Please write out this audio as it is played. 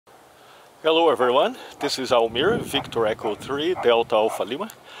Hello everyone, this is Almir, Victor Echo 3, Delta Alpha Lima.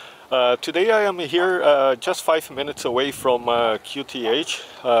 Today I am here just 5 minutes away from QTH,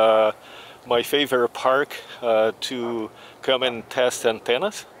 my favorite park to come and test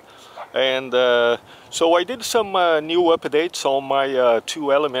antennas. And so I did some new updates on my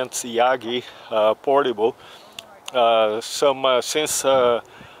 2 elements Yagi portable since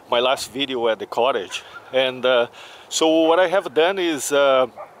my last video at the cottage. And so what I have done is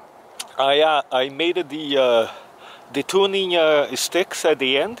I made the tuning sticks at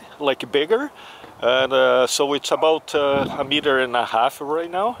the end like bigger, and so it's about 1.5 meters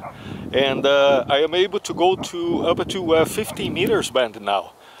right now, and I am able to go to up to 15 meters band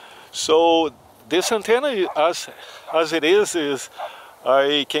now. So this antenna, as it is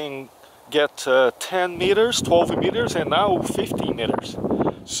I can get 10 meters, 12 meters, and now 15 meters.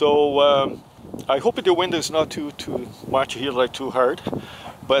 So I hope the wind is not too much here, like too hard.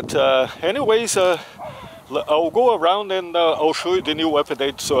 But anyways, I'll go around and I'll show you the new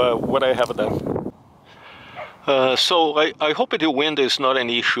updates, what I have done. So I hope the wind is not an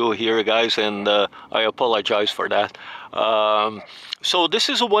issue here, guys, and I apologize for that. So this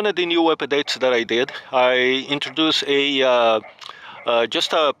is one of the new updates that I did. I introduced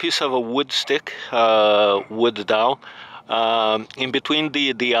just a piece of a wood stick, wood down, in between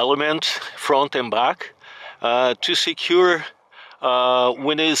the elements, front and back, to secure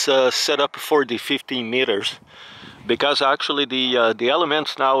when it's set up for the 15 meters, because actually the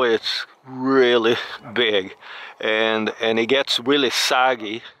elements now it's really big, and it gets really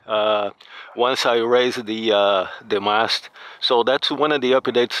saggy once I raise the mast. So that's one of the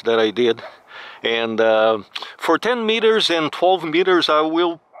updates that I did. And for 10 meters and 12 meters I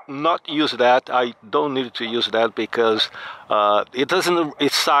will not use that. I don't need to use that because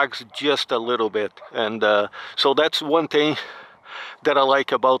it sags just a little bit, and so that's one thing that I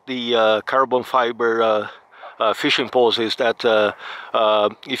like about the carbon fiber fishing poles, is that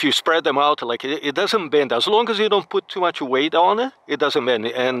if you spread them out, like it doesn't bend. As long as you don't put too much weight on it, it doesn't bend.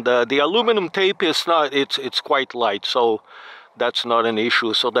 And the aluminum tape is not, it's quite light, so that's not an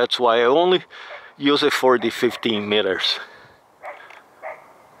issue. So that's why I only use it for the 15 meters.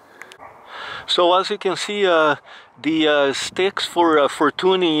 So as you can see, the sticks for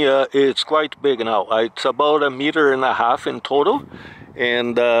tuning, it's quite big now. It's about 1.5 meters in total,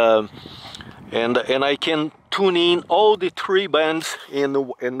 and I can tune in all the 3 bands in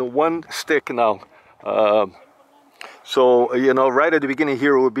one stick now. So you know, right at the beginning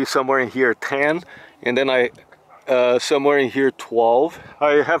here it would be somewhere in here 10, and then somewhere in here 12.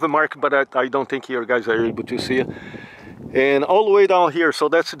 I have a mark, but I don't think you guys are able to see it. And all the way down here, so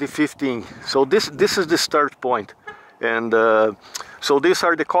that's the 15. So this is the start point. And so these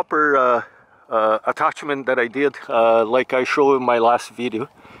are the copper attachment that I did, like I showed in my last video.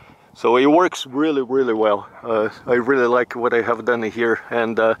 So it works really well. I really like what I have done here,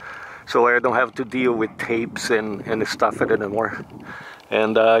 and so I don't have to deal with tapes and stuff anymore.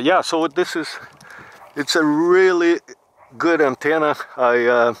 And yeah, so it's a really good antenna.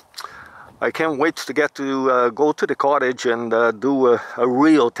 I can't wait to get to go to the cottage and do a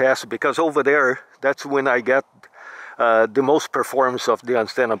real test, because over there, that's when I get the most performance of the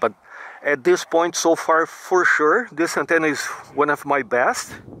antenna. But at this point so far, for sure, this antenna is one of my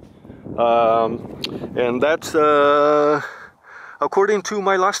best. And that's according to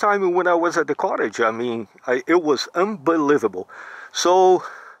my last time when I was at the cottage. I mean, it was unbelievable. So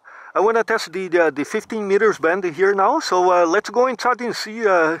I want to test the 15 meters band here now, so let's go inside and see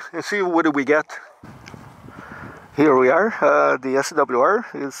what do we get. Here we are. The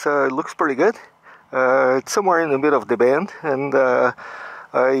SWR looks pretty good. It's somewhere in the middle of the band, and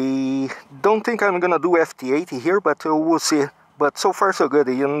I don't think I'm gonna do FT80 here, but we'll see. But so far so good,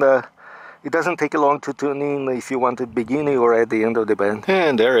 and it doesn't take long to tune in if you want it beginning or at the end of the band.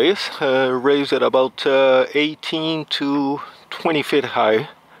 And there it is, raised at about 18 to 20 feet high.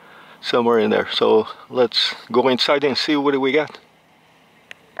 Somewhere in there. So let's go inside and see what do we got. Echo 3,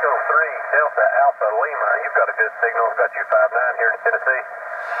 Delta Alpha Lima. You've got a good signal. I've got you 5'9" here in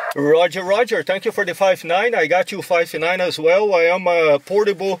Tennessee. Roger, thank you for the 5'9". I got you 5'9" as well. I am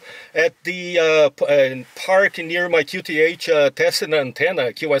portable at the park near my QTH testing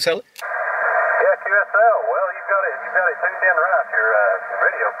antenna. QSL? Yeah, QSL. Well, you've got it tuned in right. Your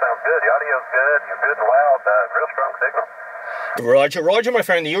radio sounds good. The audio's good. You're good and loud. Real strong signal. Roger, my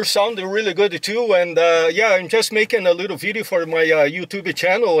friend. You're sounding really good too, and yeah, I'm just making a little video for my YouTube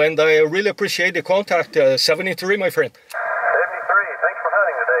channel, and I really appreciate the contact. 73, my friend. 73. Thanks for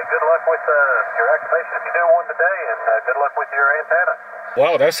hunting today. Good luck with your activation if you do one today, and good luck with your antenna.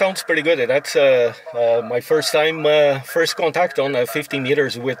 Wow, that sounds pretty good. That's my first time, first contact on 15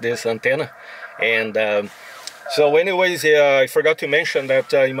 meters with this antenna. And so anyways, I forgot to mention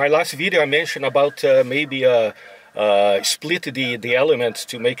that in my last video I mentioned about maybe split the elements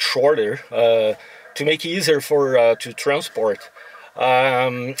to make shorter, to make easier for to transport.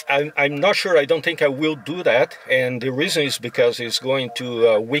 I'm not sure. I don't think I will do that, and the reason is because it's going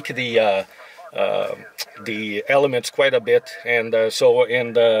to weaken the elements quite a bit, and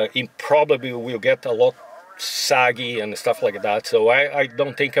it probably will get a lot saggy and stuff like that. So I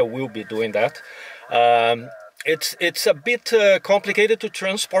don't think I will be doing that. It's a bit complicated to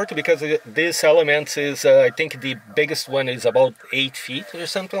transport because this element is I think the biggest one is about 8 feet or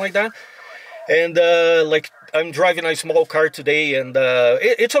something like that. And like I'm driving a small car today, and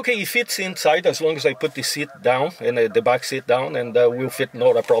it's okay. It fits inside as long as I put the seat down and the back seat down, and will fit.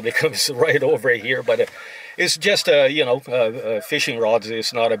 No, that probably comes right over here, but it's just fishing rods.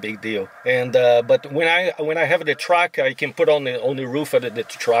 It's not a big deal. And but when I have the truck, I can put on the roof of the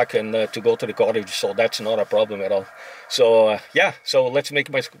truck and to go to the cottage. So that's not a problem at all. So yeah. So let's make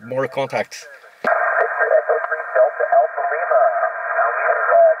more contacts.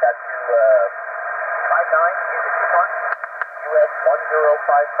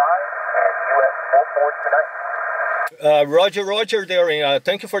 Roger, Roger there.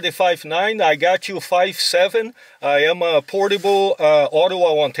 Thank you for the 5.9. I got you 5.7. I am a portable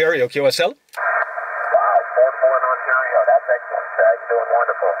Ottawa, Ontario, QSL. Wow, portable in Ontario. That's excellent. You're doing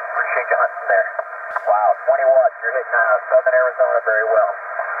wonderful. Appreciate you hunting there. Wow, 20 watts. You're hitting southern Arizona very well.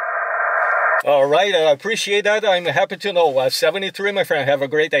 All right, I appreciate that. I'm happy to know. 73, my friend. Have a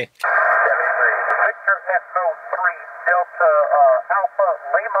great day. 73. Victor SO3 Delta Alpha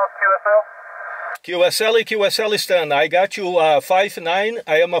Lima QSL. QSL is done. I got you 5.9.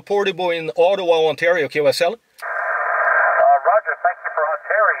 I am a portable in Ottawa, Ontario, QSL. Roger, thank you for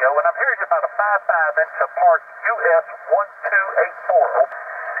Ontario. And I'm hearing about a 5.5 inch Park US 1284.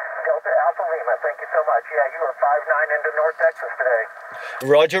 Delta Alpha Lima, thank you so much. Yeah, you are 5.9 into North Texas today.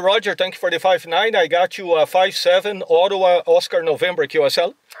 Roger, Roger. Thank you for the 5.9. I got you 5.7 Ottawa Oscar November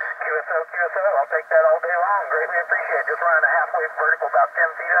QSL. QSL, I'll take that all day long. Greatly appreciate it. Just running a halfway vertical about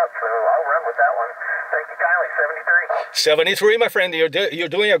 10 feet up, so I'll run with that one. Thank you kindly, 73. 73, my friend. You're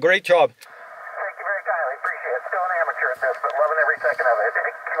doing a great job. Thank you very kindly. Appreciate it. Still an amateur at this, but loving every second of it.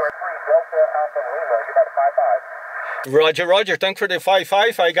 QR3 Delta Alpha Lima, you got a 5.5. Roger, Roger. Thanks for the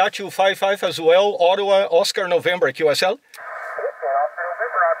 5.5. I got you 5.5 as well. Ottawa Oscar November QSL. Oscar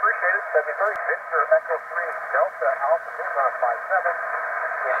November, I appreciate it. 73. Victor Echo 3 Delta Alpha Lima 5.7.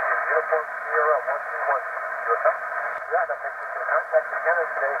 Into Uniform Sierra 121. QSL. Yeah, that takes us to the contact again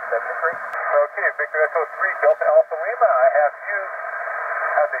today, 73. Okay, Victor Echo 3 Delta Alpha Lima, I have you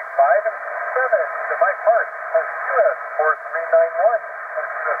as a 5 and 7 to my part on QS 4391 and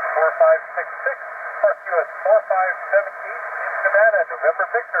QS 4566. Park US 4517 in Nevada, November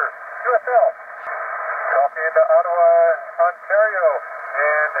Victor, QSL. Talking into Ottawa, Ontario,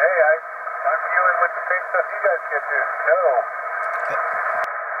 and hey, I'm dealing with the same stuff you guys get to. No.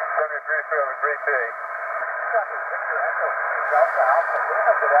 73, so have a great day. Victor Echo 3 Delta Alpha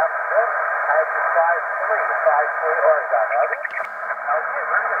Lima, good afternoon. I have you 5.3 Oregon. Okay,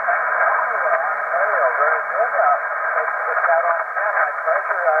 very good. Thank you. Ontario, very good. Thanks for the shout on 10. My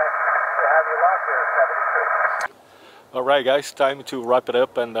pleasure to have you locked there, 73. All right, guys, time to wrap it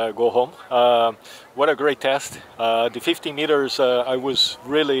up and go home. What a great test. The 50 meters, I was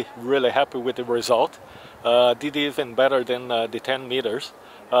really happy with the result. Did even better than the 10 meters.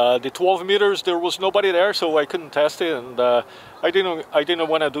 The 12 meters, there was nobody there, so I couldn't test it, and I didn't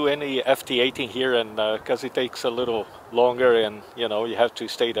want to do any FT18 here, and because it takes a little longer, and you have to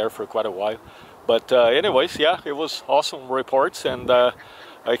stay there for quite a while. But anyways, yeah, it was awesome reports, and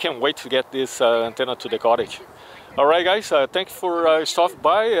I can't wait to get this antenna to the cottage. All right, guys, thanks for stopping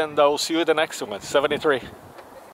by, and I'll see you in the next one. 73.